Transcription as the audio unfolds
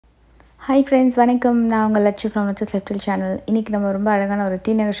Hi friends, வணக்கம். நான் உங்கள் லட்சு from Lachuslifestyle சேனல். இன்றைக்கி நம்ம ரொம்ப அழகான ஒரு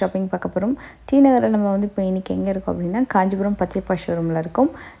டி நகர் ஷாப்பிங் பார்க்க போகிறோம். டி நகரில் நம்ம வந்து இப்போ இன்றைக்கி எங்கே இருக்கோம் அப்படின்னா காஞ்சிபுரம் பச்சையப்பா ஷோரூமில்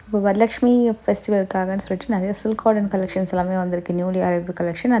இருக்கும். இப்போ வரலட்சுமி ஃபெஸ்டிவலுக்காகன்னு சொல்லிட்டு நிறைய சில்க் காட்டன் கலெக்ஷன்ஸ் எல்லாமே வந்திருக்கு. நியூலி அரைவ்டு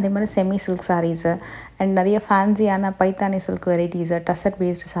கலெக்ஷன், அதே மாதிரி செமி சில்க் சாரீஸு அண்ட் நிறைய ஃபேன்சியான Paithani silk varieties tussar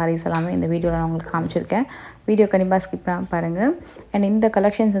based saris எல்லாமே இந்த வீடியோவில் நான் உங்களுக்கு காமிச்சிருக்கேன். வீடியோ கண்டிப்பாக ஸ்கிப் பண்ணாமல் பாருங்கள். அண்ட் இந்த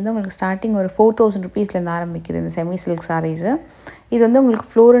கலெக்ஷன்ஸ் வந்து உங்களுக்கு ஸ்டார்டிங் ஒரு 4000 rupeesலேருந்து ஆரம்பிக்குது இந்த செமி சில்க் சாரீஸு. இது வந்து உங்களுக்கு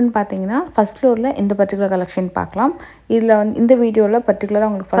ஃப்ளோர்னு பார்த்தீங்கன்னா ஃபஸ்ட் ஃப்ளோரில் இந்த பர்டிகுலர் கலெக்ஷன் பார்க்கலாம். இதில் வந்து இந்த வீடியோவில் பர்டிகுலராக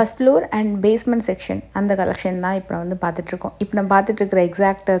உங்களுக்கு first floor and basement section அந்த கலெக்ஷன் தான் இப்போ வந்து பார்த்துட்ருக்கோம். இப்போ நம்ம பார்த்துட்ருக்கிற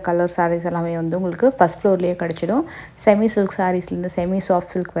எக்ஸாக்ட் கலர் சாரீஸ் எல்லாமே வந்து உங்களுக்கு ஃபஸ்ட் ஃப்ளோர்லேயே கிடச்சிடும். Semi silk சாரீஸ்லேருந்து semi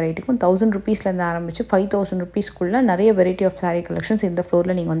soft silk வெரைட்டிக்கும் 1000 rupeesலேருந்து ஆரம்பித்து 5000 rupeesக்குள்ளே நிறைய வெரைட்டி ஆஃப் சாரீ கலெக்ஷன்ஸ் இந்த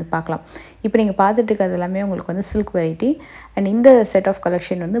ஃப்ளோரில் நீங்கள் வந்து பார்க்கலாம். இப்போ நீங்கள் பார்த்துட்டு இருக்கிறது எல்லாமே உங்களுக்கு வந்து சில்க் வெரைட்டி. அண்ட் இந்த செட் ஆஃப்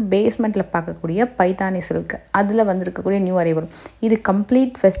கலெக்ஷன் வந்து பேஸ்மெண்ட்டில் பார்க்கக்கூடிய பைத்தானி சில்க் அதில் வந்திருக்கக்கூடிய நியூ அரைவல். இது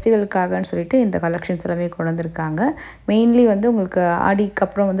கம்ப்ளீட் ஃபெஸ்டிவலுக்காகன்னு சொல்லிட்டு இந்த கலெக்ஷன்ஸ் எல்லாமே கொண்டு வந்திருக்காங்க. மெயின்லி வந்து உங்களுக்கு ஆடிக்கு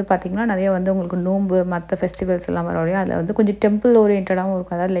அப்புறம் வந்து பார்த்திங்கன்னா நிறைய வந்து உங்களுக்கு நோம்பு மற்ற ஃபெஸ்டிவல்ஸ் எல்லாம் வரோடையும் அதில் வந்து கொஞ்சம் டெம்பிள் ஓரியன்டாகவும்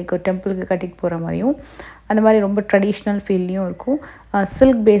இருக்கும். அதாவது லைக் ஒரு டெம்பிளுக்கு கட்டிட்டு போகிற மாதிரியும் அந்த மாதிரி ரொம்ப ட்ரெடிஷ்னல் ஃபீல்லையும் இருக்கும்,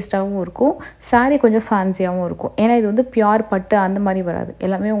 சில்க் பேஸ்டாகவும் இருக்கும், சாரீ கொஞ்சம் ஃபேன்சியாகவும் இருக்கும். ஏன்னா இது வந்து பியூர் பட்டு அந்த மாதிரி வராது,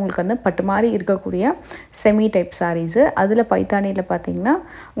 எல்லாமே உங்களுக்கு வந்து பட்டு மாதிரி இருக்கக்கூடிய செமி டைப் சாரீஸு. அதில் பைத்தானியில் பார்த்திங்கன்னா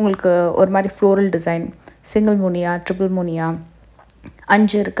உங்களுக்கு ஒரு மாதிரி ஃப்ளோரல் டிசைன், சிங்கிள் முனியா, ட்ரிபிள் முனியா,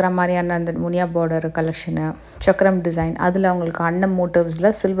 5 இருக்கிற மாதிரியான அந்த முனியா பார்டர் கலெக்ஷனு, சக்கரம் டிசைன், அதில் உங்களுக்கு அன்னம் மோட்டிவ்ஸில்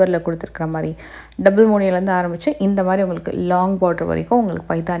சில்வரில் கொடுத்துருக்குற மாதிரி, டபுள் முனியிலேருந்து ஆரம்பித்து இந்த மாதிரி உங்களுக்கு லாங் பார்டர் வரைக்கும் உங்களுக்கு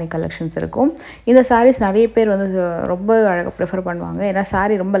பைத்தானி கலெக்ஷன்ஸ் இருக்கும். இந்த சாரீஸ் நிறைய பேர் வந்து ரொம்ப அழகாக ப்ரிஃபர் பண்ணுவாங்க. ஏன்னா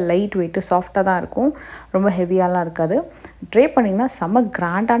சாரீ ரொம்ப லைட் வெயிட்டு சாஃப்டாக தான் இருக்கும், ரொம்ப ஹெவியாலாம் இருக்காது. ட்ரே பண்ணிங்கன்னா செம்ம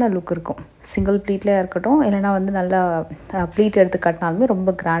கிராண்டான லுக் இருக்கும். சிங்கிள் ப்ளீட்லேயே இருக்கட்டும், இல்லைனா வந்து நல்லா ப்ளீட் எடுத்து கட்டினாலுமே ரொம்ப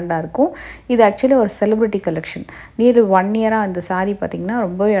கிராண்டாக இருக்கும். இது ஆக்சுவலி ஒரு செலிப்ரிட்டி கலெக்ஷன். நியர்லி 1 year அந்த சாரீ பார்த்திங்கன்னா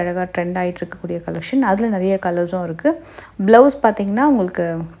ரொம்பவே அழகாக ட்ரெண்ட் ஆகிட்டு இருக்கக்கூடிய கலெக்ஷன். அதில் நிறைய கலர்ஸும் இருக்குது. ப்ளவுஸ் பார்த்திங்கன்னா உங்களுக்கு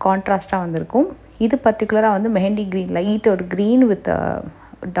கான்ட்ராஸ்ட்டாக வந்திருக்கும். இது பர்டிகுலராக வந்து மெஹந்தி க்ரீன், லைட் ஒரு க்ரீன் வித்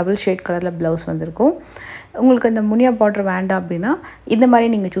டபுள் ஷேட் கலரில் ப்ளவுஸ் வந்திருக்கும். உங்களுக்கு இந்த முனியா பார்டர் வேண்டாம் அப்படின்னா இந்த மாதிரி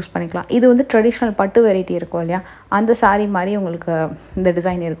நீங்கள் சூஸ் பண்ணிக்கலாம். இது வந்து ட்ரெடிஷ்னல் பட்டு வெரைட்டி இருக்கும் இல்லையா, அந்த சாரீ மாதிரி உங்களுக்கு இந்த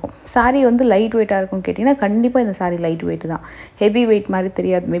டிசைன் இருக்கும். சாரீ வந்து லைட் வெயிட்டாக இருக்கும்னு கேட்டிங்கன்னா கண்டிப்பாக இந்த சாரீ லைட் வெயிட் தான், ஹெவி வெயிட் மாதிரி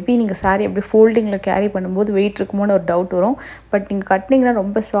தெரியாது. மேபி நீங்கள் சாரீ அப்படி ஃபோல்டிங்கில் கேரி பண்ணும்போது வெயிட் இருக்குமோன்னு ஒரு டவுட் வரும். பட் நீங்கள் கட்டினீங்கன்னா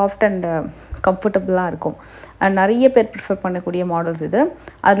ரொம்ப சாஃப்ட் அண்ட் கம்ஃபர்டபுளாக இருக்கும். நிறைய பேர் ப்ரிஃபர் பண்ணக்கூடிய மாடல்ஸ் இது.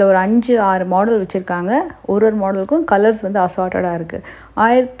 அதில் ஒரு 5-6 மாடல் வச்சுருக்காங்க. ஒரு மாடலுக்கும் கலர்ஸ் வந்து அசார்ட்டடாக இருக்குது.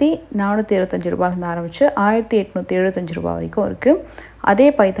 1425 ரூபாயிலேருந்து ஆரம்பித்து 1875 ரூபா வரைக்கும் இருக்குது. அதே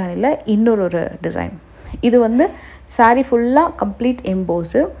பைத்தானியில் இன்னொரு டிசைன். இது வந்து சாரீ ஃபுல்லாக கம்ப்ளீட்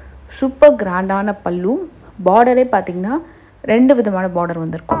எம்போஸு, சூப்பர் கிராண்டான பல்லு. பார்டரே பார்த்திங்கன்னா 2 விதமான பார்டர்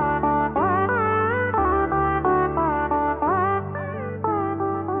வந்திருக்கும்.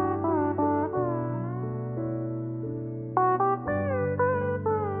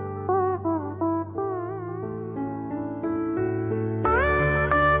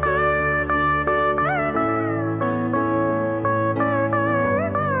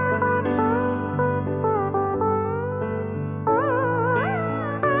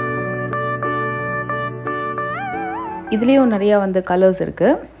 இதுலேயும் நிறையா வந்து கலர்ஸ்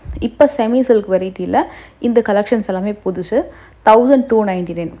இருக்குது. இப்போ செமி சில்க் வெரைட்டியில் இந்த கலெக்ஷன்ஸ் எல்லாமே புதுசு,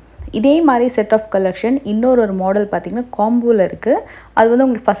 1299. இதே மாதிரி செட் ஆஃப் கலெக்ஷன் இன்னொரு மாடல் பார்த்திங்கன்னா காம்போவில் இருக்குது. அது வந்து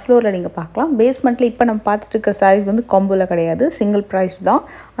உங்களுக்கு ஃபஸ்ட் ஃப்ளோரில் நீங்கள் பார்க்கலாம். பேஸ்மெண்ட்டில் இப்போ நம்ம பார்த்துட்டு இருக்க சாரீஸ் வந்து காம்போவில் கிடையாது, சிங்கிள் ப்ரைஸ் தான்.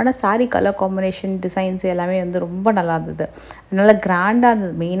 ஆனால் சாரீ கலர் காம்பினேஷன் டிசைன்ஸ் எல்லாமே வந்து ரொம்ப நல்லா இருந்தது, நல்லா கிராண்டாக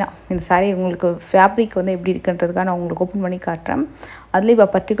இருந்தது. மெயினாக இந்த சாரீ உங்களுக்கு ஃபேப்ரிக் வந்து எப்படி இருக்குன்றதுக்காக நான் உங்களுக்கு ஓப்பன் பண்ணி காட்டுறேன். அதுலேயும் இப்போ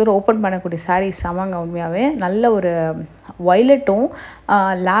பர்டிகுலர் ஓப்பன் பண்ணக்கூடிய சாரீஸ் சமாங்க உண்மையாகவே நல்ல ஒரு வயலட்டும்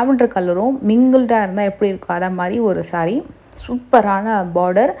லாவெண்டர் கலரும் மிங்கிள்டாக இருந்தால் எப்படி இருக்கும் அதை மாதிரி ஒரு சாரீ. சூப்பரான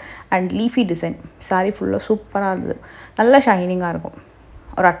border and leafy design. Sari ஃபுல்லாக சூப்பராக இருந்தது, நல்லா ஷைனிங்காக இருக்கும்.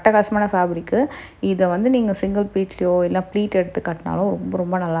 ஒரு அட்டகாசமான ஃபேப்ரிக்கு. இதை வந்து நீங்கள் சிங்கிள் ப்ளீட்லையோ இல்லை ப்ளீட் எடுத்து கட்டினாலும் ரொம்ப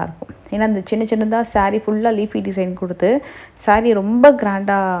ரொம்ப நல்லாயிருக்கும். ஏன்னா இந்த சின்னதாக சாரீ ஃபுல்லாக லீஃபி டிசைன் கொடுத்து சாரீ ரொம்ப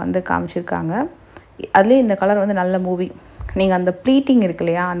கிராண்டாக வந்து காமிச்சிருக்காங்க. அதுலேயும் இந்த கலர் வந்து நல்ல மூவி. நீங்கள் அந்த ப்ளீட்டிங் இருக்கு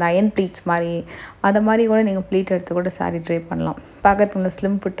இல்லையா, அந்த அயன் ப்ளீட்ஸ் மாதிரி அதை மாதிரி கூட நீங்கள் ப்ளீட் எடுத்து கூட சாரீ ட்ரை பண்ணலாம். பார்க்கறதுக்கு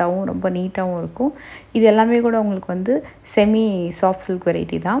ஸ்லிம் ஃபிட்டாகவும் ரொம்ப நீட்டாகவும் இருக்கும். இது எல்லாமே கூட உங்களுக்கு வந்து செமி சாஃப்ட் சில்க்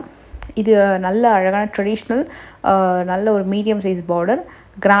வெரைட்டி தான். இது நல்ல அழகான ட்ரெடிஷ்னல், நல்ல ஒரு மீடியம் சைஸ் பார்டர்,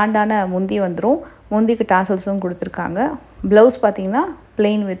 கிராண்டான முந்தி வந்துடும். முந்திக்கு டாசல்ஸும் கொடுத்துருக்காங்க. ப்ளவுஸ் பார்த்திங்கன்னா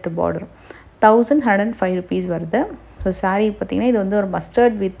பிளெயின் வித் பார்டர். 1105 rupees வருது. ஸோ சாரீ பார்த்திங்கன்னா இது வந்து ஒரு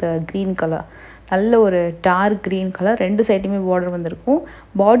மஸ்டர்ட் வித் க்ரீன் கலர், நல்ல ஒரு டார்க் க்ரீன் கலர். 2 சைடுமே பார்டர் வந்திருக்கும்.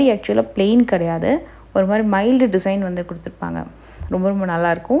 பாடி ஆக்சுவலாக பிளெயின் கிடையாது, ஒரு மாதிரி மைல்டு டிசைன் வந்து கொடுத்துருப்பாங்க. ரொம்ப ரொம்ப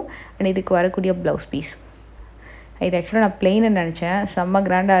நல்லாயிருக்கும். அண்ட் இதுக்கு வரக்கூடிய ப்ளவுஸ் பீஸ். இது ஆக்சுவலாக நான் பிளெயின்னு நினச்சேன். செம்ம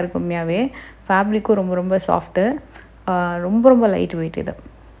கிராண்டாக இருக்கும் உண்மையாகவே. ஃபேப்ரிக்கும் ரொம்ப ரொம்ப சாஃப்ட்டு, ரொம்ப ரொம்ப லைட் வெயிட் இது.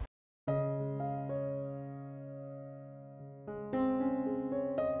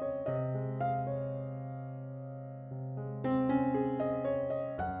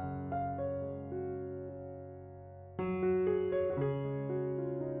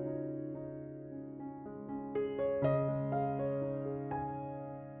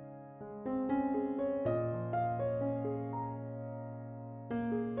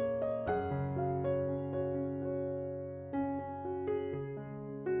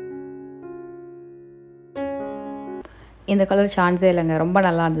 இந்த கலர் சான்ஸே இல்லைங்க, ரொம்ப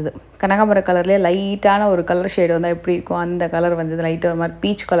நல்லா இருந்தது. கனகாம்பர கலர்லேயே லைட்டான ஒரு கலர் ஷேடு வந்தால் எப்படி இருக்கும், அந்த கலர் வந்தது. லைட்டாக ஒரு மாதிரி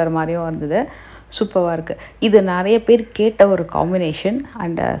பீச் கலர் மாதிரியும் இருந்தது. சூப்பராக இருக்குது. இது நிறைய பேர் கேட்ட ஒரு காம்பினேஷன்.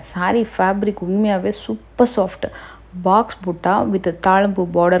 அண்ட் சாரீ ஃபேப்ரிக் உண்மையாகவே சூப்பர் சாஃப்ட். பாக்ஸ் புட்டா வித் தாழம்பூ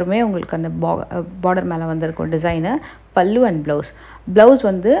பார்டருமே உங்களுக்கு அந்த பார்டர் மேலே வந்திருக்கும் டிசைனு. பல்லு அண்ட் ப்ளவுஸ்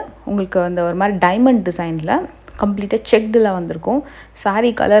வந்து உங்களுக்கு அந்த ஒரு மாதிரி டைமண்ட் டிசைனில் கம்ப்ளீட்டாக செக்டில் வந்திருக்கும். சாரீ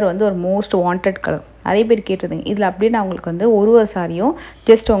கலர் வந்து ஒரு மோஸ்ட் வாண்டட் கலர். நிறைய பேர் கேட்டிருந்தீங்க. இதில் அப்படியே நான் உங்களுக்கு வந்து ஒரு சாரியும்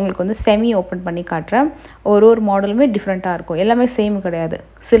ஜஸ்ட் உங்களுக்கு வந்து செமி ஓப்பன் பண்ணி காட்டுறேன். ஒரு மாடலுமே டிஃப்ரெண்ட்டாக இருக்கும், எல்லாமே சேம் கிடையாது.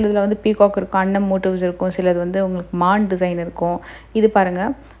 சிலதில் வந்து பீகாக் இருக்கும், அன்னம் மோட்டிவ்ஸ் இருக்கும், சிலது வந்து உங்களுக்கு மான் டிசைன் இருக்கும். இது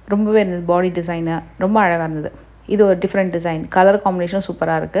பாருங்கள், ரொம்பவே இருந்தது. பாடி டிசைனு ரொம்ப அழகாக இருந்தது. இது ஒரு டிஃப்ரெண்ட் டிசைன். கலர் காம்பினேஷனும்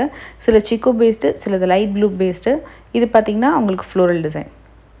சூப்பராக இருக்குது. சில சிக்கு பேஸ்டு, சிலது லைட் ப்ளூ பேஸ்டு. இது பார்த்திங்கன்னா உங்களுக்கு ஃப்ளோரல் டிசைன்,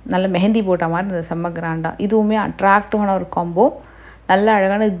 நல்ல மெஹந்தி போட்ட மாதிரி இருந்தது. செம்ம கிராண்டாக. இதுவுமே அட்ராக்டிவான ஒரு காம்போ. நல்ல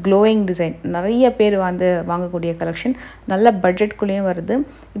அழகான க்ளோயிங் டிசைன். நிறைய பேர் வந்து வாங்கக்கூடிய கலெக்ஷன். நல்ல பட்ஜெட்குள்ளேயும் வருது.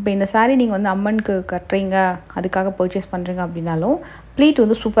 இப்போ இந்த சாரீ நீங்கள் வந்து அம்மனுக்கு கட்டுறீங்க, அதுக்காக பர்ச்சேஸ் பண்ணுறீங்க அப்படின்னாலும் ப்ளீட்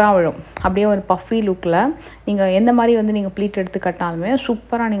வந்து சூப்பராக விழும். அப்படியே ஒரு பஃபி லுக்கில் நீங்கள் எந்த மாதிரி வந்து நீங்கள் ப்ளீட் எடுத்து கட்டினாலுமே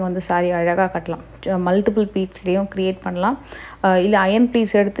சூப்பராக நீங்கள் வந்து சாரீ அழகாக கட்டலாம். மல்டிபிள் ப்ளீட்ஸ்லேயும் க்ரியேட் பண்ணலாம். இல்லை அயன்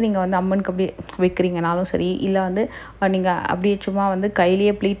ப்ளீட்ஸ் எடுத்து நீங்கள் வந்து அம்மனுக்கு அப்படியே வைக்கிறீங்கனாலும் சரி, இல்லை வந்து நீங்கள் அப்படியே சும்மா வந்து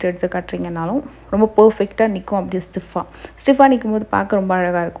கையிலேயே ப்ளீட் எடுத்து கட்டுறீங்கனாலும் ரொம்ப பர்ஃபெக்டாக நிற்கும். அப்படியே ஸ்டிஃபாக நிற்கும் போது பார்க்க ரொம்ப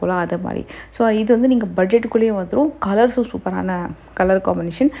அழகாக இருக்கும்ல, அது மாதிரி. ஸோ இது வந்து நீங்கள் பட்ஜெட்டுக்குள்ளேயும் வந்துடும். கலர்ஸும் சூப்பரான கலர்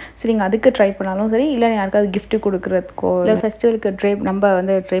காம்பினேஷன். சரி, நீங்கள் அதுக்கு ட்ரை பண்ணாலும் சரி, இல்லை யாருக்காவது கிஃப்ட்டு கொடுக்குறதுக்கோ, இல்லை ஃபெஸ்டிவலுக்கு நம்ம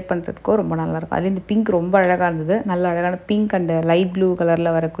வந்து ட்ரை பண்ணுறதுக்கோ ரொம்ப நல்லாயிருக்கும். அதில் இந்த பிங்க் ரொம்ப அழகாக இருந்தது. நல்ல அழகான பிங்க் அண்ட் லைட் ப்ளூ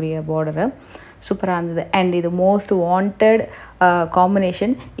கலரில் வரக்கூடிய பார்டரு சூப்பராக இருந்தது. அண்ட் இது மோஸ்ட் வாண்டட்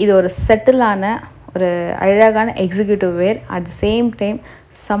காம்பினேஷன். இது ஒரு செட்டிலான ஒரு அழகான executive where, at the same time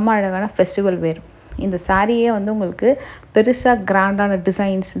செம்ம அழகான ஃபெஸ்டிவல் வேர். இந்த சாரியே வந்து உங்களுக்கு பெருசாக கிராண்டான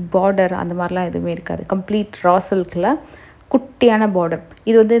டிசைன்ஸ், பார்டர் அந்த மாதிரிலாம் எதுவுமே இருக்காது. கம்ப்ளீட் ரா சில்கில் குட்டியான பார்டர்.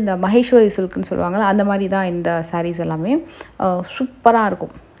 இது வந்து இந்த மகேஸ்வரி சில்க்குன்னு சொல்லுவாங்கள்ல, அந்த மாதிரி தான் இந்த சாரீஸ் எல்லாமே. சூப்பராக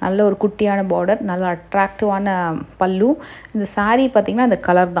இருக்கும். நல்ல ஒரு குட்டியான பார்டர், நல்ல அட்ராக்டிவான பல்லு. இந்த சாரீ பார்த்திங்கன்னா அந்த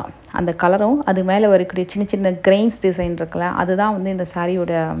கலர் தான், அந்த கலரும் அது மேலே வரக்கூடிய சின்ன சின்ன கிரெயின்ஸ் டிசைன் இருக்குல்ல, அதுதான் வந்து இந்த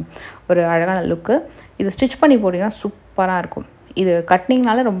சாரியோட ஒரு அழகான லுக்கு. இது ஸ்டிச் பண்ணி போட்டிங்கன்னா சூப்பராக இருக்கும். இது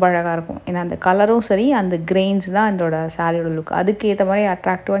கட்டினிங்னால ரொம்ப அழகாக இருக்கும். ஏன்னா அந்த கலரும் சரி, அந்த கிரெயின்ஸ் தான் இதோட சாரியோட லுக். அதுக்கு ஏற்ற மாதிரி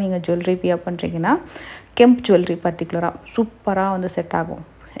அட்ராக்டிவாக நீங்கள் ஜுவல்லரி பியர் பண்ணுறீங்கன்னா கெம்ப் ஜுவல்லரி பர்டிகுலராக சூப்பராக வந்து செட் ஆகும்.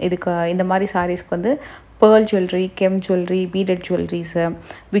 இதுக்கு இந்த மாதிரி சாரீஸ்க்கு வந்து pearl jewellery, gem jewellery, பீடட் jewelleries,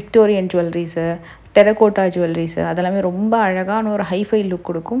 Victorian jewelleries, terracotta jewelleries அதெல்லாமே ரொம்ப அழகான ஒரு ஹைஃபை லுக்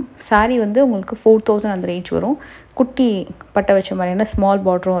கொடுக்கும். சாரீ வந்து உங்களுக்கு 4000 அந்த ரேஞ்ச் வரும். குட்டி பட்டை வச்ச மாதிரியான ஸ்மால்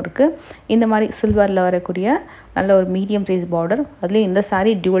பார்டரும் இருக்குது. இந்த மாதிரி சில்வரில் வரக்கூடிய நல்ல ஒரு மீடியம் சைஸ் பார்டர். அதுலேயும் இந்த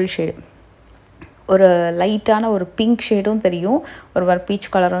சாரீ டியூவல் ஷேடு, ஒரு லைட்டான ஒரு பிங்க் ஷேடும் தெரியும், ஒரு மாதிரி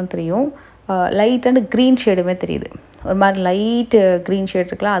பீச் கலரும் தெரியும், லைட் அண்ட் க்ரீன் ஷேடுமே தெரியுது. ஒரு மாதிரி லைட்டு க்ரீன் ஷேட்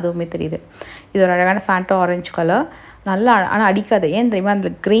இருக்கலாம், அதுவுமே தெரியுது. இது ஒரு அழகான ஃபேண்டா ஆரஞ்சு கலர். நல்லா ஆனால் அடிக்காது. ஏன் தெரியுமா, அந்த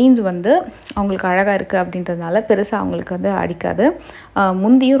க்ரீன்ஸ் வந்து அவங்களுக்கு அழகாக இருக்குது அப்படின்றதுனால பெருசாக அவங்களுக்கு வந்து அடிக்காது.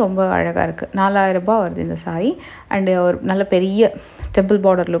 முந்தியும் ரொம்ப அழகாக இருக்குது. 4000 ரூபாய் வருது இந்த சாரீ. அண்டு ஒரு நல்ல பெரிய டெம்பிள்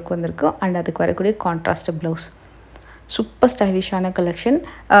பார்டர் லுக் வந்திருக்கு. அண்ட் அதுக்கு வரக்கூடிய contrast blouse. Super ஸ்டைலிஷான collection.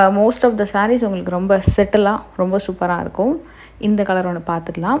 Most of the saris உங்களுக்கு ரொம்ப செட்டிலாக ரொம்ப சூப்பராக இருக்கும். இந்த கலர் ஒன்று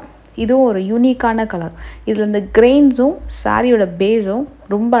பார்த்துக்கலாம். இதுவும் ஒரு யூனிக்கான கலர். இதில் இந்த கிரெயின்ஸும் சாரியோட பேஸும்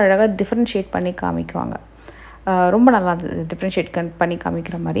ரொம்ப அழகாக டிஃப்ரென்ஷியேட் பண்ணி காமிக்குவாங்க. ரொம்ப நல்லா இருந்தது டிஃப்ரென்ஷியேட் பண்ணி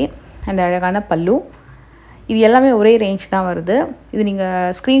காமிக்கிற மாதிரி. அண்ட் அழகான பல்லு. இது எல்லாமே ஒரே ரேஞ்ச் தான் வருது. இது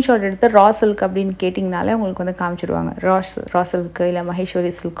நீங்கள் ஸ்க்ரீன்ஷாட் எடுத்து ரா சில்க் அப்படின்னு கேட்டிங்கனாலே உங்களுக்கு வந்து காமிச்சிடுவாங்க. ரா சில்க்கு இல்லை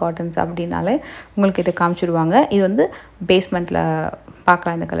மகேஸ்வரி சில்க் காட்டன்ஸ் அப்படின்னாலே உங்களுக்கு இதை காமிச்சிடுவாங்க. இது வந்து பேஸ்மெண்ட்டில்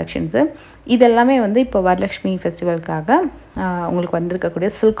பார்க்கலாம் இந்த கலெக்ஷன்ஸு. இது எல்லாமே வந்து இப்போ வரலட்சுமி ஃபெஸ்டிவலுக்காக உங்களுக்கு வந்திருக்கக்கூடிய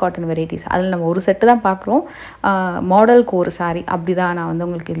சில்க் காட்டன் வெரைட்டிஸ். அதில் நம்ம ஒரு செட்டு தான் பார்க்குறோம். மாடலுக்கு ஒரு சாரீ அப்படி தான் நான் வந்து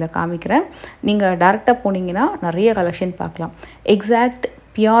உங்களுக்கு இதில் காமிக்கிறேன். நீங்கள் டேரெக்டாக போனீங்கன்னா நிறைய கலெக்ஷன் பார்க்கலாம். எக்ஸாக்ட்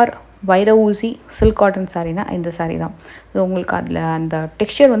பியூர் வைர ஊசி சில்க் காட்டன் சாரீனா இந்த சாரீ தான். உங்களுக்கு அதில் அந்த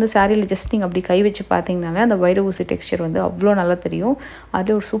டெக்ஸ்சர் வந்து சாரியில் ஜஸ்ட் நீங்கள் அப்படி கை வச்சு பார்த்தீங்கனாலே அந்த வைர ஊசி டெக்ஸ்சர் வந்து அவ்வளோ நல்லா தெரியும். அது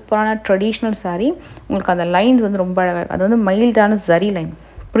ஒரு சூப்பரான ட்ரெடிஷ்னல் சாரீ. உங்களுக்கு அந்த லைன்ஸ் வந்து ரொம்ப அழகாக இருக்கும். அது வந்து மைல்டான ஜரி லைன்,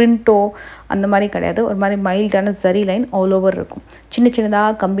 பிரிண்டோ அந்த மாதிரி கிடையாது. ஒரு மாதிரி மைல்டான ஜரி லைன் ஆல் ஓவர் இருக்கும். சின்ன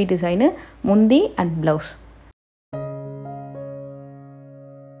சின்னதாக கம்பி டிசைனு, முந்தி அண்ட் ப்ளவுஸ்.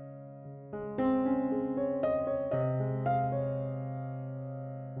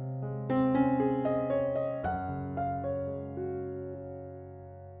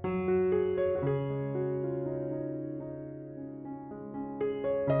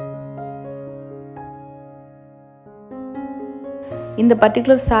 இந்த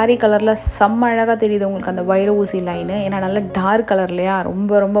பர்டிகுலர் சாரீ கலரில் செம்ம அழகாக தெரியுது உங்களுக்கு அந்த வைர ஊசி லைனு. ஏன்னா நல்ல டார்க் கலர் இல்லையா,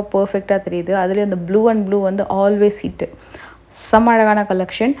 ரொம்ப ரொம்ப பர்ஃபெக்டாக தெரியுது. அதுலேயும் அந்த ப்ளூ அண்ட் ப்ளூ வந்து ஆல்வேஸ் ஹிட்டு. செம்ம அழகான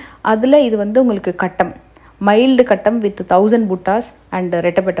கலெக்ஷன். அதில் இது வந்து உங்களுக்கு கட்டம், மைல்டு கட்டம் வித் 1000 புட்டாஸ் அண்ட்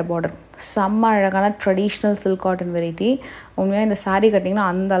ரெட்டப்பட்ட பார்டர். செம்ம அழகான ட்ரெடிஷ்னல் சில்க் காட்டன் வெரைட்டி. உண்மையாக இந்த சாரீ கட்டிங்கன்னா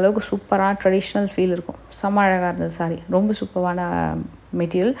அந்த அளவுக்கு சூப்பரான ட்ரெடிஷ்னல் ஃபீல் இருக்கும். செம்ம அழகாக இருந்தது சாரீ. ரொம்ப சூப்பரான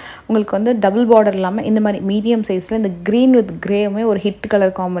மெட்டீரியல். உங்களுக்கு வந்து டபுள் பார்டர் இல்லாமல் இந்த மாதிரி மீடியம் சைஸில் இந்த க்ரீன் வித் க்ரேவுமே ஒரு ஹிட்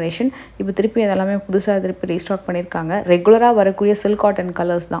கலர் காம்பினேஷன். இப்போ திருப்பி அதெல்லாமே புதுசாக திருப்பி ரீஸ்டாக் பண்ணியிருக்காங்க. ரெகுலராக வரக்கூடிய சில்க் காட்டன்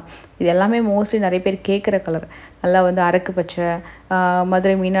கலர்ஸ் தான் இது எல்லாமே. மோஸ்ட்லி நிறைய பேர் கேட்குற கலர். நல்லா வந்து அரக்கு பச்சை,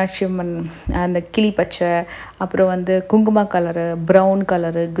 மதுரை மீனாட்சி அம்மன் அந்த கிளி பச்சை, அப்புறம் வந்து குங்கும colour, brown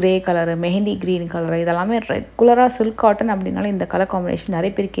colour, grey colour, mehndi green colour, இதெல்லாமே ரெகுலராக சில்க் காட்டன் அப்படின்னாலும் இந்த கலர் காம்பினேஷன்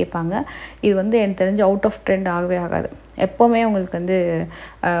நிறைய பேர் கேட்பாங்க. இது வந்து எனக்கு தெரிஞ்சு அவுட் ஆஃப் ட்ரெண்ட் ஆகவே ஆகாது. எப்போவுமே உங்களுக்கு வந்து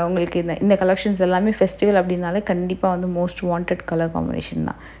உங்களுக்கு இந்த கலெக்ஷன்ஸ் எல்லாமே ஃபெஸ்டிவல் அப்படின்னாலே கண்டிப்பாக வந்து மோஸ்ட் வாண்டட் கலர் காம்பினேஷன்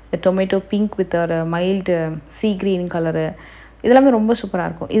தான். இந்த டொமேட்டோ பிங்க் வித் ஒரு மைல்டு சீ க்ரீன் கலரு, இதெல்லாமே ரொம்ப சூப்பராக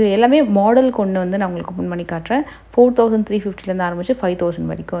இருக்கும். இது எல்லாமே மாடல் கொண்டு வந்து நான் உங்களுக்கு ஓப்பன் பண்ணி காட்டுறேன். 4350 ஆரம்பித்து 5000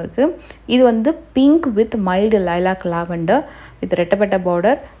 வரைக்கும் இருக்குது. இது வந்து pink with mild lilac lavender with ரெட்டப்பட்ட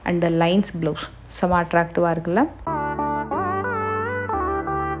border and lines blouse. செம அட்ராக்டிவாக இருக்குல்ல.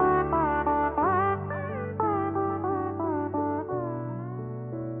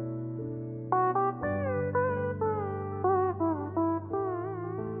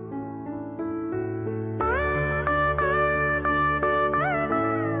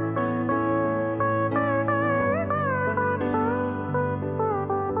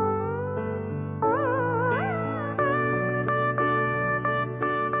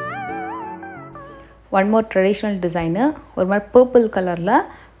 ஒன் மோர் ட்ரெடிஷ்னல் டிசைனு, ஒரு மாதிரி பர்பிள் கலரில்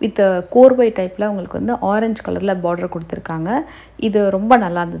வித் கோர்வை டைப்பில் உங்களுக்கு வந்து ஆரஞ்சு கலரில் பார்டர் கொடுத்துருக்காங்க. இது ரொம்ப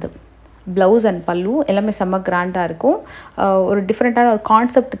நல்லா இருந்தது. ப்ளவுஸ் அண்ட் பல்லு எல்லாமே செம்ம கிராண்டாக இருக்கும். ஒரு டிஃப்ரெண்ட்டான ஒரு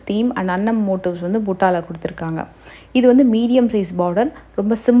கான்செப்ட் தீம் அண்ட் அன்னம் மோட்டிவ்ஸ் வந்து புட்டாவில் கொடுத்துருக்காங்க. இது வந்து மீடியம் சைஸ் பார்டர்,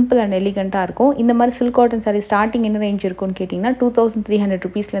 ரொம்ப சிம்பிள் அண்ட் எலிகண்ட்டாக இருக்கும். இந்த மாதிரி சில்க் காட்டன் சாரீ ஸ்டார்டிங் என்ன ரேஞ்ச் இருக்குன்னு கேட்டிங்கன்னா 2300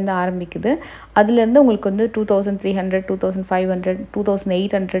 rupeesலேருந்து ஆரம்பிக்குது. அதுலேருந்து உங்களுக்கு வந்து 2300, 2500,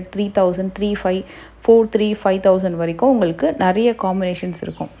 2800, 3000, 3500, 4300, 5000 வரைக்கும் உங்களுக்கு நிறைய காம்பினேஷன்ஸ்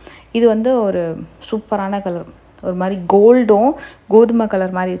இருக்கும். இது வந்து ஒரு சூப்பரான கலர், ஒரு மாதிரி கோல்டும் கோதுமை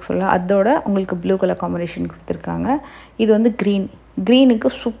கலர் மாதிரி சொல்ல, அதோட உங்களுக்கு ப்ளூ கலர் காம்பினேஷன் கொடுத்துருக்காங்க. இது வந்து க்ரீனுக்கு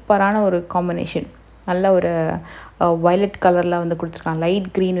சூப்பரான ஒரு காம்பினேஷன். நல்ல ஒரு வயலட் கலரில் வந்து கொடுத்துருக்காங்க, லைட்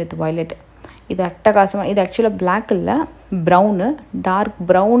க்ரீன் வித் வயலட். இது அட்டகாசமாக, இது ஆக்சுவலாக பிளாக் இல்லை, ப்ரௌனு, டார்க்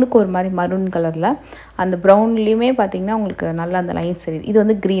ப்ரௌனுக்கு ஒரு மாதிரி மரூன் கலரில். அந்த ப்ரௌன்லேயுமே பார்த்திங்கன்னா உங்களுக்கு நல்லா அந்த லைன்ஸ் தெரியுது. இது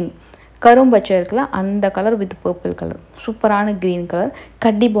வந்து க்ரீன், கரும்பச்சை இருக்குல்ல அந்த கலர் வித் பர்பிள் கலர், சூப்பரான க்ரீன் கலர்.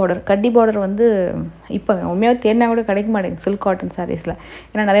 கட்டி பார்டர் வந்து இப்போ உண்மையாக தேடினா கூட கிடைக்க மாட்டேங்குது சில்க் காட்டன் சாரீஸில்.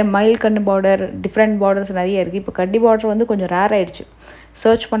 ஏன்னா நிறைய மயில் கண்ணு பார்டர், டிஃப்ரெண்ட் பார்டர்ஸ் நிறைய இருக்குது. இப்போ கட்டி பார்டர் வந்து கொஞ்சம் ரேர் ஆகிடுச்சு.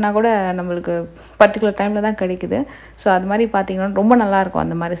 சர்ச் பண்ணால் கூட நம்மளுக்கு பர்டிகுலர் டைமில் தான் கிடைக்குது. ஸோ அது மாதிரி பார்த்திங்கன்னா ரொம்ப நல்லாயிருக்கும்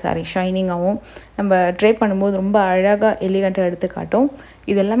அந்த மாதிரி சாரீ. ஷைனிங்காகவும் நம்ம ட்ரை பண்ணும்போது ரொம்ப அழகாக எலிகண்ட்டாக எடுத்து காட்டும்.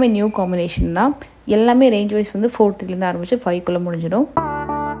 இது எல்லாமே நியூ காம்பினேஷன் தான். எல்லாமே ரேஞ்ச் வைஸ் வந்து 4300 ஆரம்பித்து 5 முடிஞ்சிடும்.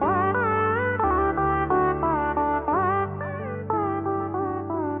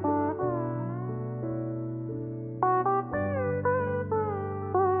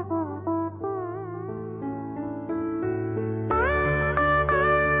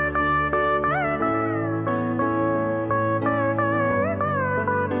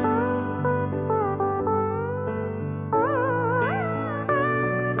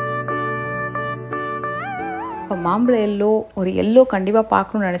 இப்போ மாம்பழ எல்லோ கண்டிப்பாக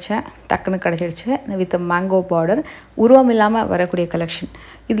பார்க்கணுன்னு நினச்சேன், டக்குன்னு கிடச்சிடுச்சு. வித் மேங்கோ பார்டர், உருவம் இல்லாமல் வரக்கூடிய கலெக்ஷன்.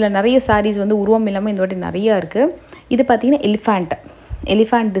 இதில் நிறைய சாரீஸ் வந்து உருவம் இல்லாமல் இந்த வாட்டி நிறையா இருக்குது. இது பார்த்திங்கன்னா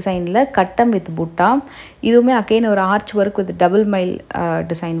எலிஃபேண்ட் டிசைனில் கட்டம் வித் புட்டா. இதுவுமே அகெயின் ஒரு arch work with double mile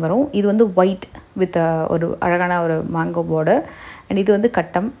design வரும். இது வந்து ஒயிட் வித் ஒரு அழகான ஒரு மேங்கோ பார்டர். அண்ட் இது வந்து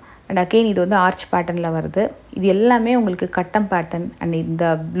கட்டம் அண்ட் அகெயின் இது வந்து ஆர்ச் பேட்டர்னில் வருது. இது எல்லாமே உங்களுக்கு கட்டம் பேட்டர்ன். அண்ட் இந்த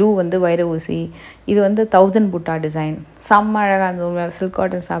ப்ளூ வந்து வைர ஊசி. இது வந்து 1000 புட்டா டிசைன். செம்ம அழகாக இருந்தது. சில்க்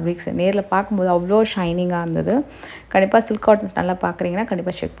காட்டன் ஃபேப்ரிக்ஸ் நேரில் பார்க்கும்போது அவ்வளோ ஷைனிங்காக இருந்தது. கண்டிப்பாக சில்க் காட்டன்ஸ் நல்லா பார்க்குறீங்கன்னா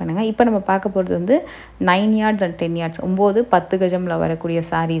கண்டிப்பாக செக் பண்ணுங்கள். இப்போ நம்ம பார்க்க போகிறது வந்து 9 yards அண்ட் 10 yards 9-10 கஜமில் வரக்கூடிய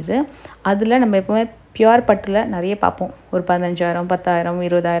சாரீஸு. அதில் நம்ம எப்போவுமே பியூர் பட்டில் நிறைய பார்ப்போம். ஒரு 15,000, 10,000,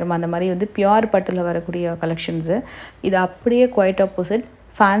 20,000 அந்த மாதிரி வந்து பியூர் பட்டில் வரக்கூடிய கலெக்ஷன்ஸு. இது அப்படியே குவைட் ஆப்போசிட்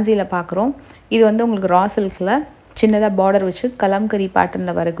ஃபேன்சியில் பார்க்குறோம். இது வந்து உங்களுக்கு ரா சில்கில் சின்னதாக பார்டர் வச்சு கலம்கரி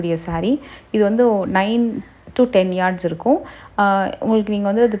பேட்டர்னில் வரக்கூடிய சாரீ. இது வந்து 9 to 10 yards இருக்கும். உங்களுக்கு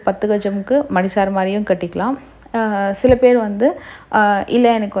நீங்கள் வந்து அது 10 கஜமுக்கு மடிசார் மாதிரியும் கட்டிக்கலாம். சில பேர் வந்து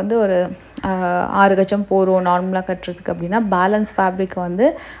இல்லை எனக்கு வந்து ஒரு 6 கஜம் போகிறோம் நார்மலாக கட்டுறதுக்கு அப்படின்னா பேலன்ஸ் ஃபேப்ரிக்கை வந்து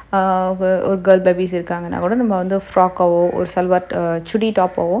ஒரு கேர்ள் பேபிஸ் இருக்காங்கன்னா கூட நம்ம வந்து ஃப்ராக்காவோ ஒரு சல்வார் சுடி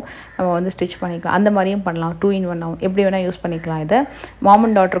டாப்பாவோ நம்ம வந்து ஸ்டிச் பண்ணிக்கலாம். அந்த மாதிரியும் பண்ணலாம். 2 in 1 ஆகும். எப்படி வேணால் யூஸ் பண்ணிக்கலாம். இதை மாம்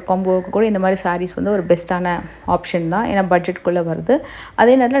அண்ட் டாட்டர் காம்போவுக்கு கூட இந்த மாதிரி சாரீஸ் வந்து ஒரு பெஸ்ட்டான ஆப்ஷன் தான். ஏன்னா பட்ஜெட்குள்ளே வருது.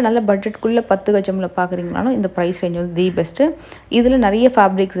 அதே நேரத்தில் நல்ல பட்ஜெட்குள்ளே 10 கஜமில் பார்க்குறீங்களாலும் இந்த ப்ரைஸ் ரேஞ்ச் வந்து தி பெஸ்ட்டு. இதில் நிறைய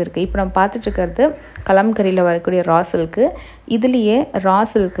ஃபேப்ரிக்ஸ் இருக்குது. இப்போ நம்ம பார்த்துட்ருக்கிறது கலம்கரியில் வரக்கூடிய ரா சில்க்கு. இதுலேயே ரா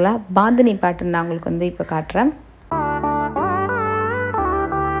சில்கில் பாந்தினி பேட்டர்ன் நான் உங்களுக்கு வந்து இப்போ காட்டுறேன்.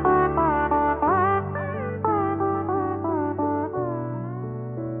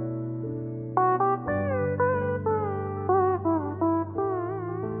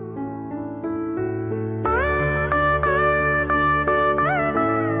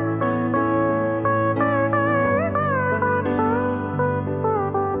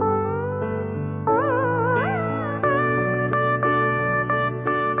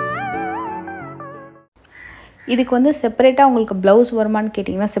 இதுக்கு வந்து செப்பரேட்டாக உங்களுக்கு ப்ளவுஸ் வருமானு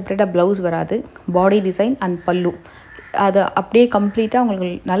கேட்டிங்கன்னா செப்பரேட்டாக ப்ளவுஸ் வராது. பாடி டிசைன் அண்ட் பல்லு அது அப்படியே கம்ப்ளீட்டாக உங்களுக்கு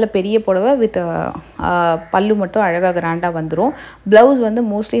நல்ல பெரிய புடவை வித் பல்லு மட்டும் அழகாக கிராண்டாக வந்துடும். ப்ளவுஸ் வந்து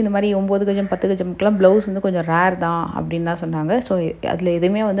மோஸ்ட்லி இந்த மாதிரி 9 கஜம் 10 கஜமுக்கெலாம் ப்ளவுஸ் வந்து கொஞ்சம் ரேர் தான் அப்படின்னு தான் சொன்னாங்க. ஸோ அதில்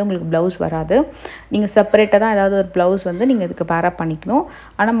எதுவுமே வந்து உங்களுக்கு ப்ளவுஸ் வராது. நீங்கள் செப்பரேட்டாக தான் ஏதாவது ஒரு ப்ளவுஸ் வந்து நீங்கள் இதுக்கு பேரப் பண்ணிக்கணும்.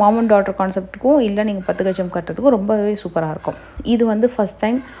 ஆனால் மாம் அண்ட் டாட்டர் கான்செப்ட்டுக்கும் இல்லை நீங்கள் 10 கஜம் கட்டுறதுக்கும் ரொம்பவே சூப்பராக இருக்கும். இது வந்து ஃபஸ்ட்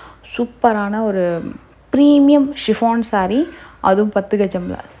டைம் சூப்பரான ஒரு ப்ரீமியம் ஷிஃபான் சாரீ. அதுவும் 10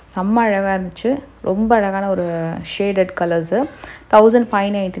 கஜமில் செம்ம அழகாக இருந்துச்சு. ரொம்ப அழகான ஒரு ஷேடட் கலர்ஸு.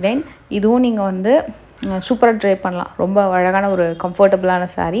 1599. இதுவும் நீங்கள் வந்து சூப்பராக ட்ரை பண்ணலாம். ரொம்ப அழகான ஒரு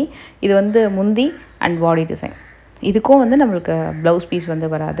கம்ஃபர்டபுளான சாரீ. இது வந்து முந்தி அண்ட் பாடி டிசைன். இதுக்கும் வந்து நம்மளுக்கு ப்ளவுஸ் பீஸ்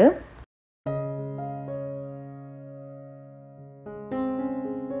வந்து வராது.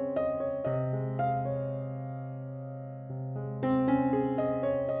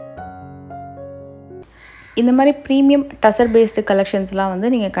 இந்த மாதிரி ப்ரீமியம் டசர் பேஸ்டு கலெக்ஷன்ஸ்லாம் வந்து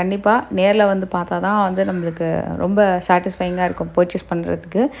நீங்கள் கண்டிப்பாக நேரில் வந்து பார்த்தா தான் வந்து நம்மளுக்கு ரொம்ப சாட்டிஸ்ஃபைங்காக இருக்கும் பர்ச்சேஸ்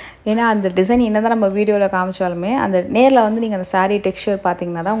பண்ணுறதுக்கு. ஏன்னா அந்த டிசைன் என்ன தான் நம்ம வீடியோவில் காமிச்சாலுமே அந்த நேரில் வந்து நீங்கள் அந்த சாரீ டெக்ஸ்சர்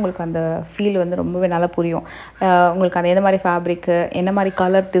பார்த்தீங்கன்னா தான் உங்களுக்கு அந்த ஃபீல் வந்து ரொம்பவே நல்லா புரியும். உங்களுக்கு அந்த எந்த மாதிரி ஃபேப்ரிக்கு என்ன மாதிரி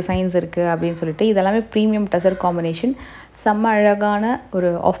கலர் டிசைன்ஸ் இருக்குது அப்படின்னு சொல்லிட்டு இதெல்லாமே ப்ரீமியம் டசர் காம்பினேஷன். செம்ம அழகான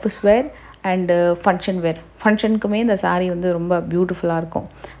ஒரு ஆஃபீஸ் வேர் அண்டு ஃபங்க்ஷன் வேர். ஃபங்க்ஷனுக்குமே இந்த சாரீ வந்து ரொம்ப பியூட்டிஃபுல்லாக இருக்கும்.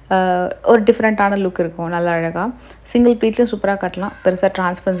 ஒரு டிஃப்ரெண்ட்டான லுக் இருக்கும். நல்லா அழகாக சிங்கிள் ப்ளீட்லேயும் சூப்பராக கட்டலாம். பெருசாக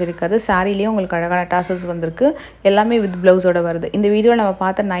டிரான்ஸ்பரன்சி இருக்காது. சாரீலேயும் உங்களுக்கு அழகான டாசல்ஸ் வந்திருக்கு. எல்லாமே வித் ப்ளவுஸோடு வருது. இந்த வீடியோவில் நம்ம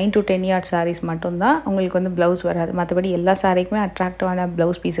பார்த்த 9 to 10 yards சாரீஸ் மட்டும்தான் உங்களுக்கு வந்து ப்ளவுஸ் வராது. மற்றபடி எல்லா சாரீக்குமே அட்ராக்டிவான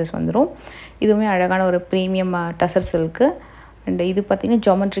ப்ளவுஸ் பீசஸ் வந்துடும். இதுவுமே அழகான ஒரு ப்ரீமியம் டசர் சில்க்கு. அண்ட் இது பார்த்திங்கன்னா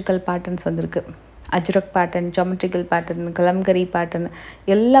ஜாமெட்ரிக்கல் பேட்டர்ன்ஸ் வந்திருக்கு. Ajrakh pattern, geometrical pattern, kalamkari pattern,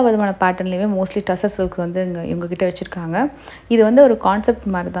 எல்லா விதமான பேட்டர்ன்லேயுமே மோஸ்ட்லி டசர் சில்க் வந்து இவங்ககிட்ட வச்சுருக்காங்க. இது வந்து ஒரு கான்செப்ட்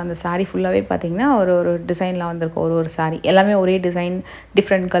மாதிரி தான். அந்த சாரீ ஃபுல்லாகவே பார்த்திங்கன்னா ஒரு டிசைனில் வந்திருக்கும். ஒரு சாரீ எல்லாமே ஒரே டிசைன்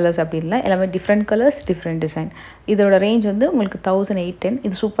டிஃப்ரெண்ட் கலர்ஸ் அப்படி இல்லை. எல்லாமே டிஃப்ரெண்ட் கலர்ஸ் டிஃப்ரெண்ட் டிசைன். இதோட ரேஞ்ச் வந்து உங்களுக்கு 1810.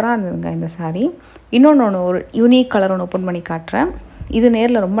 இது சூப்பராக இருந்ததுங்க இந்த சாரீ. இன்னொன்று ஒரு யூனிக் கலர் ஒன்று ஓப்பன் பண்ணி காட்டுறேன். இது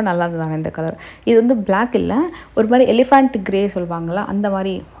நேரில் ரொம்ப நல்லா இருந்ததாங்க இந்த கலர். இது வந்து பிளாக் இல்லை, ஒரு மாதிரி எலிஃபண்ட் கிரே சொல்லுவாங்களா அந்த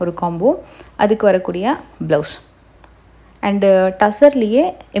மாதிரி ஒரு காம்போ. அதுக்கு வரக்கூடிய ப்ளவுஸ் அண்டு டசர்லேயே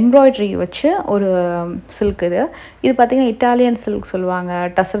எம்ப்ராய்ட்ரி வச்சு ஒரு சில்க். இது பார்த்திங்கன்னா இட்டாலியன் சில்க் சொல்லுவாங்க,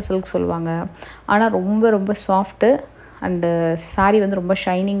 டசர் சில்க் சொல்லுவாங்க. ஆனால் ரொம்ப ரொம்ப சாஃப்ட்டு அண்டு சாரீ வந்து ரொம்ப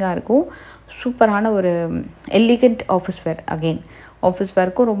ஷைனிங்காக இருக்கும். சூப்பரான ஒரு elegant office wear. Again office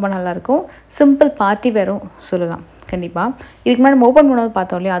வேருக்கும் ரொம்ப நல்லாயிருக்கும். சிம்பிள் பார்ட்டி வேரும் சொல்லலாம் கண்டிப்பாக. இதுக்கு முன்னாடி நம்ம ஓப்பன் பண்ணும்போது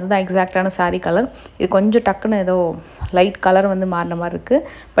பார்த்தோம் இல்லையா, அதுதான் எக்ஸாக்டான சாரீ கலர். இது கொஞ்சம் டக்குன்னு ஏதோ லைட் கலர் வந்து மாறின மாதிரி இருக்குது.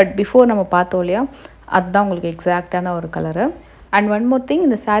 பட் பிஃபோர் நம்ம பார்த்தோம் இல்லையா, அதுதான் உங்களுக்கு எக்ஸாக்டான ஒரு colour. And one more thing,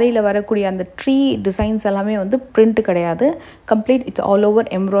 இந்த சாரியில் வரக்கூடிய அந்த ட்ரீ டிசைன்ஸ் எல்லாமே வந்து பிரிண்ட் கிடையாது. Complete it's all over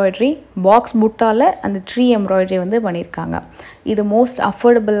embroidery. Box புட்டால் அந்த ட்ரீ எம்ப்ராய்ட்ரி வந்து பண்ணியிருக்காங்க. இது மோஸ்ட்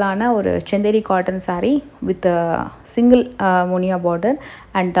அஃபோர்டபுளான ஒரு Chanderi cotton sari with single மோனியா border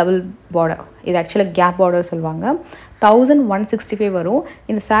and double border. இது ஆக்சுவலாக கேப் பார்டர் சொல்லுவாங்க. 1165 வரும்.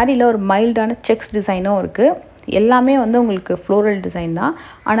 இந்த சாரியில் ஒரு மைல்டான செக்ஸ் டிசைனும் இருக்குது. எல்லாமே வந்து உங்களுக்கு ஃப்ளோரல் டிசைன் தான்,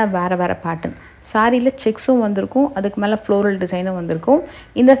 ஆனால் வேறு வேறு பேட்டர்ன். சாரியில் செக்ஸும் வந்திருக்கும், அதுக்கு மேலே ஃப்ளோரல் டிசைனும் வந்திருக்கும்.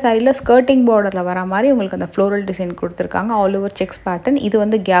 இந்த சாரியில் ஸ்கர்ட்டிங் பார்டரில் வர மாதிரி உங்களுக்கு அந்த ஃப்ளோரல் டிசைன் கொடுத்துருக்காங்க. All over sex pattern. இது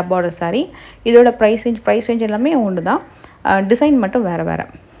வந்து கேப் பார்டர் சாரி. இதோட ப்ரைஸ் ரேஞ்ச் எல்லாமே ஒன்று தான், டிசைன் மட்டும் வேறு வேறு.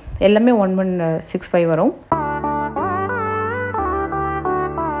 எல்லாமே 1165 வரும்.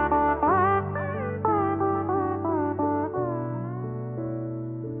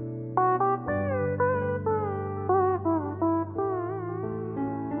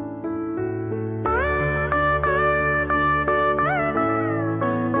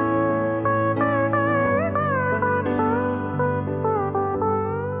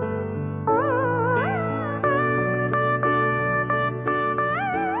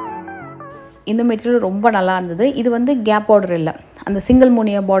 இந்த மெட்டீரியல் ரொம்ப நல்லா இருந்தது. இது வந்து கேப் பார்டர் இல்லை, அந்த சிங்கிள்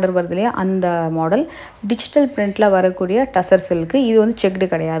மோனியா பார்டர் வருது இல்லையா, அந்த மாடல். டிஜிட்டல் பிரிண்டில் வரக்கூடிய டசர் சில்க்கு. இது வந்து செக்டு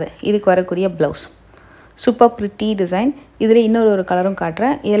கிடையாது. இதுக்கு வரக்கூடிய ப்ளவுஸ் சூப்பர் ப்ரிட்டி டிசைன். இதில் இன்னொரு கலரும்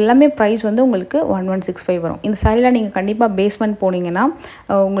காட்டுறேன். எல்லாமே ப்ரைஸ் வந்து உங்களுக்கு 1165 வரும். இந்த சாரியில் நீங்கள் கண்டிப்பாக பேஸ்மெண்ட் போனீங்கன்னா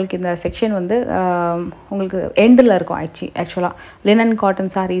உங்களுக்கு இந்த செக்ஷன் வந்து உங்களுக்கு எண்டில் இருக்கும். ஆக்சுவலாக லினன்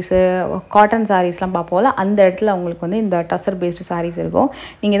காட்டன் சாரீஸு, காட்டன் சாரீஸ்லாம் பார்ப்போம்ல, அந்த இடத்துல உங்களுக்கு வந்து இந்த டசர் பேஸ்டு சாரீஸ் இருக்கும்.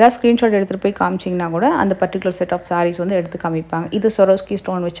 நீங்கள் ஏதாவது ஸ்க்ரீன்ஷாட் எடுத்துகிட்டு போய் காமிச்சிங்கன்னா கூட அந்த பர்டிகுலர் செட் ஆஃப் சாரீஸ் வந்து எடுத்து காமிப்பாங்க. இது சொரோஸ்கி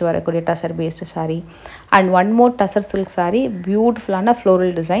ஸ்டோன் வச்சு வரக்கூடிய tussar based sari. And one more tussar silk sari, பியூட்டிஃபுல்லான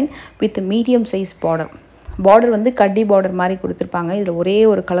floral design with medium size border. Border வந்து கட்டி பார்டர் மாதிரி கொடுத்துருப்பாங்க. இதில் ஒரே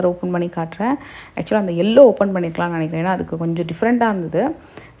ஒரு கலர் ஓப்பன் பண்ணி காட்டுறேன். ஆக்சுவலாக அந்த எல்லோ ஓப்பன் பண்ணிக்கலாம்னு நினைக்கிறேன், ஏன்னா அதுக்கு கொஞ்சம் டிஃப்ரெண்ட்டாக இருந்தது.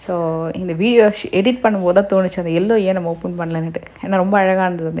 ஸோ இந்த வீடியோ எடிட் பண்ணும்போது தான் தோணுச்சு அந்த எல்லோ ஏன் நம்ம ஓப்பன் பண்ணலன்னுட்டு, ஏன்னா ரொம்ப அழகாக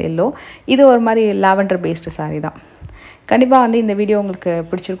இருந்தது அந்த எல்லோ. இது ஒரு மாதிரி லாவெண்டர் பேஸ்டு சாரீ தான். கண்டிப்பாக வந்து இந்த வீடியோ உங்களுக்கு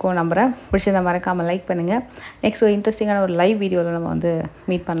பிடிச்சிருக்கோம் நம்புகிறேன். பிடிச்சிருந்தா மறக்காமல் லைக் பண்ணுங்கள். நெக்ஸ்ட் ஒரு இன்ட்ரெஸ்டிங்கான ஒரு லைவ் வீடியோவில் நம்ம வந்து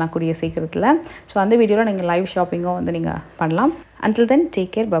மீட் பண்ணலாம் கூடிய சீக்கிரத்தில். ஸோ அந்த வீடியோவில் நீங்கள் லைவ் ஷாப்பிங்கும் வந்து நீங்கள் பண்ணலாம். Until then,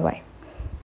 take care. Bye-bye.